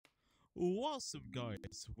What's up,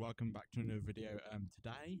 guys? Welcome back to another video.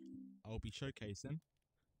 Today I'll be showcasing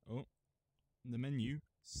the menu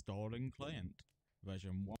Stalling Client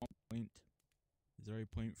version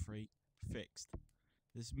 1.0.3 fixed.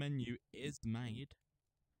 This menu is made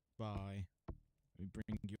by, let me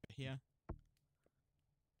bring you here,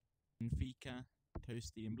 Fika,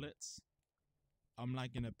 Toasty and Blitz. I'm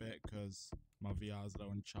lagging a bit because my VR is low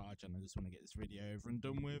on charge and I just want to get this video over and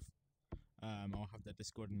done with. I'll have their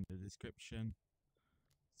Discord in the description.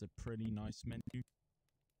 It's a pretty nice menu.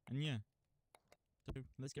 And yeah, so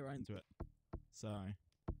let's get right into it. So,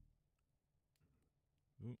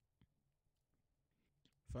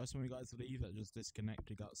 first when we guys leave, just disconnect.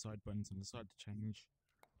 We got side buttons on the side to change.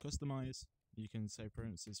 Customize. You can say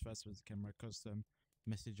preferences, first with the camera, custom,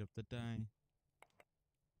 message of the day.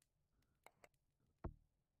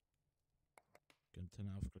 Going to turn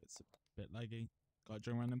it off because it's a bit laggy. Got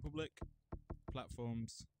join random public.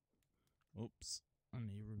 Platforms. Oops. I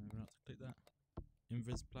need to remember not to click that.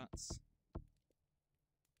 Invis plats.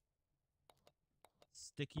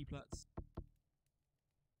 Sticky plats.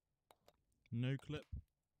 No clip.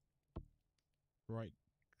 Right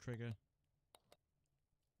trigger.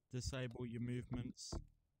 Disable your movements.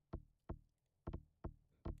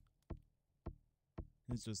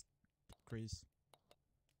 It's just decrease.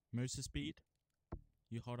 Motor speed.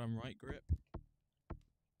 You hold on right grip.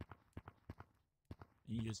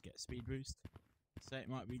 You just get speed boost. So it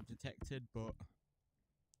might be detected, but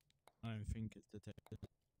I don't think it's detected.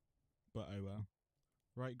 But oh well.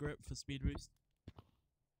 Right grip for speed boost.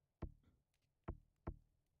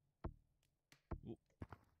 Ooh.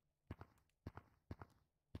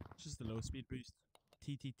 Just a low speed boost.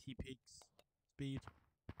 TTT peaks speed.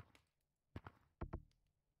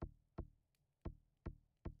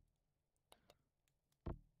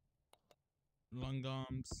 Long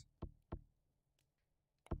arms.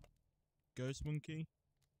 Ghost monkey.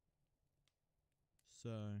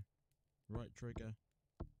 So, right trigger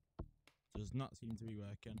does not seem to be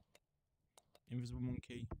working. Invisible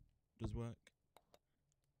monkey does work.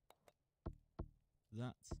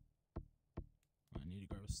 That. I need to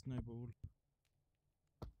grab a snowball.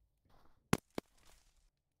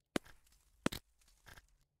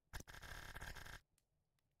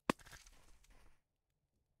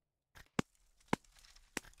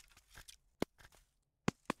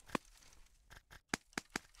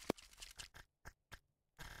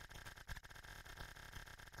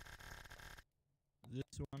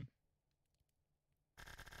 This one.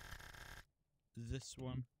 This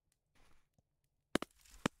one.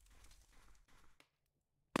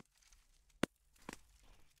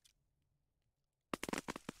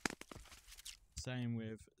 Same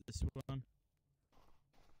with this one.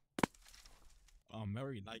 Oh, I'm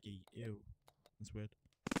very laggy. Ew. That's weird.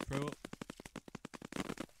 Throw up.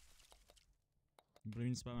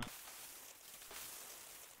 Balloon spammer.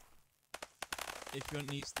 If one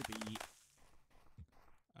needs to be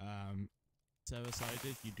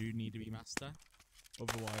server-sided, you do need to be master.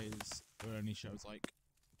 Otherwise, it only shows like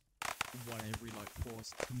one every like 4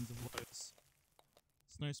 seconds of loads.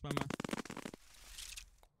 Snow spammer.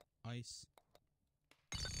 Ice.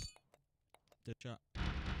 Deadshot.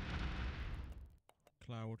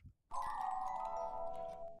 Cloud.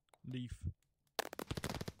 Leaf.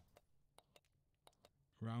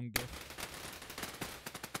 Round gift.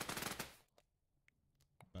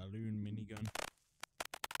 Balloon minigun.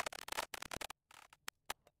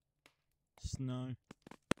 Snow.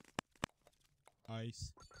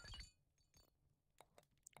 Ice.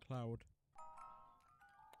 Cloud.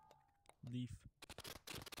 Leaf.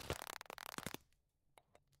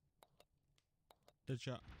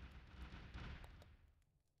 Deadshot.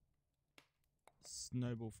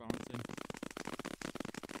 Snowball fountain.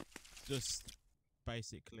 Just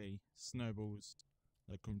basically snowballs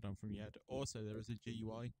that come down from your head. Also, there is a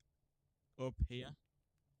GUI up here.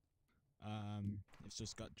 It's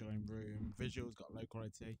just got join room. Visuals got low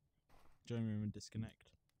quality. Join room and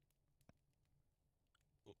disconnect.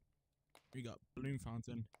 We got balloon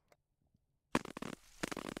fountain.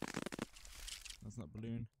 That's not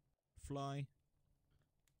balloon. Fly,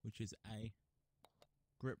 which is A.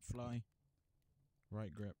 Grip fly.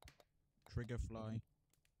 Right grip. Trigger fly.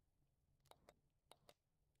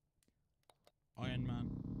 Iron Man.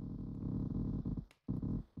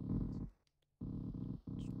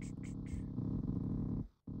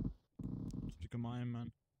 Just become Iron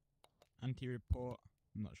Man. Anti-report.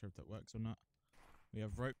 I'm not sure if that works or not. We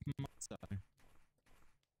have rope mod, so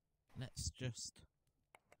let's just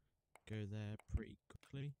go there pretty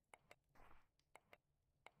quickly.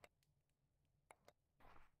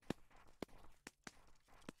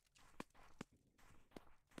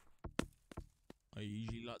 I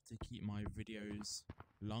usually like to keep my videos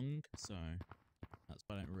long, so that's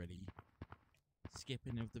why I don't really skip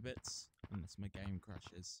any of the bits unless my game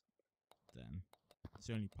crashes. Then it's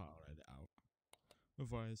the only part I'll edit out.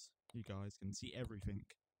 Otherwise, you guys can see everything.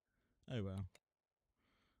 Oh well.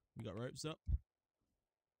 We got ropes up,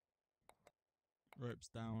 ropes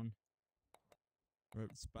down,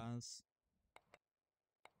 rope spaz,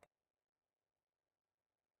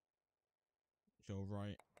 your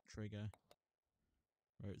right trigger,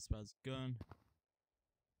 rope spaz gun.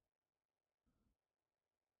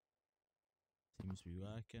 Seems to be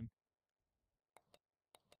working.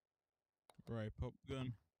 Rope up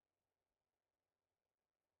gun.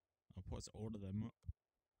 I'll put all of them up.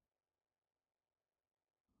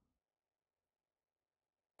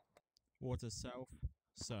 Water self.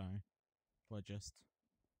 So, if I just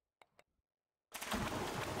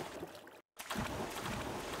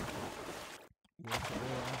water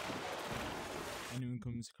aura. Anyone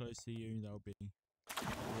comes close to you, they'll be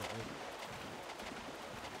water.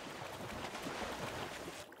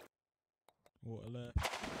 Water left.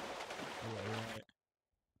 Water right.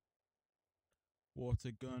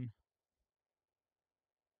 Water gun.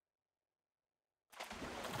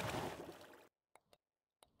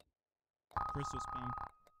 Crystal spam.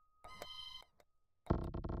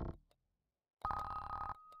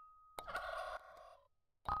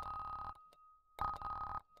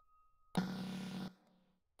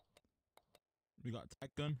 We got a tag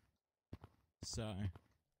gun. So,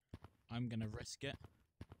 I'm gonna risk it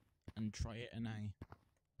and try it in a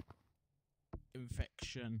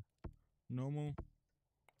infection normal.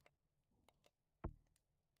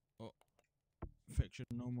 Oh, infection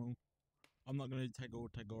normal. I'm not gonna tag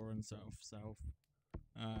aura and self.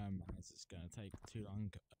 As it's gonna take too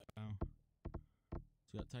long. So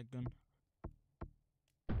got tag gun.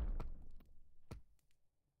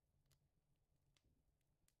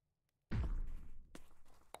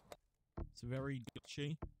 It's very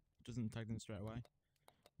glitchy. Doesn't tag them straight away.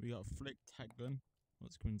 We got flick tag gun.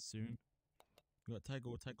 What's coming soon? We got tag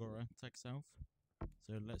aura, tag self.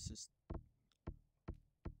 So let's just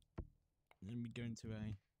let me go into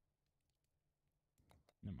a.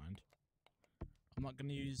 Never mind. I'm not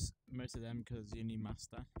gonna use most of them because you need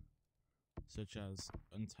master, such as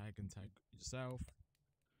untag and tag yourself.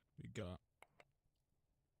 We got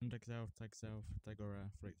untag self, tag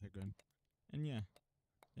aura, flick tag gun, and yeah,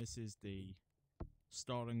 this is the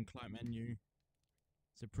start and climb menu.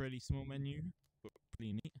 It's a pretty small menu, but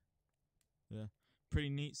pretty neat. Yeah, pretty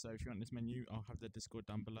neat. So if you want this menu, I'll have the Discord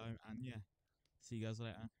down below. And yeah, see you guys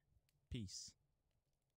later. Peace.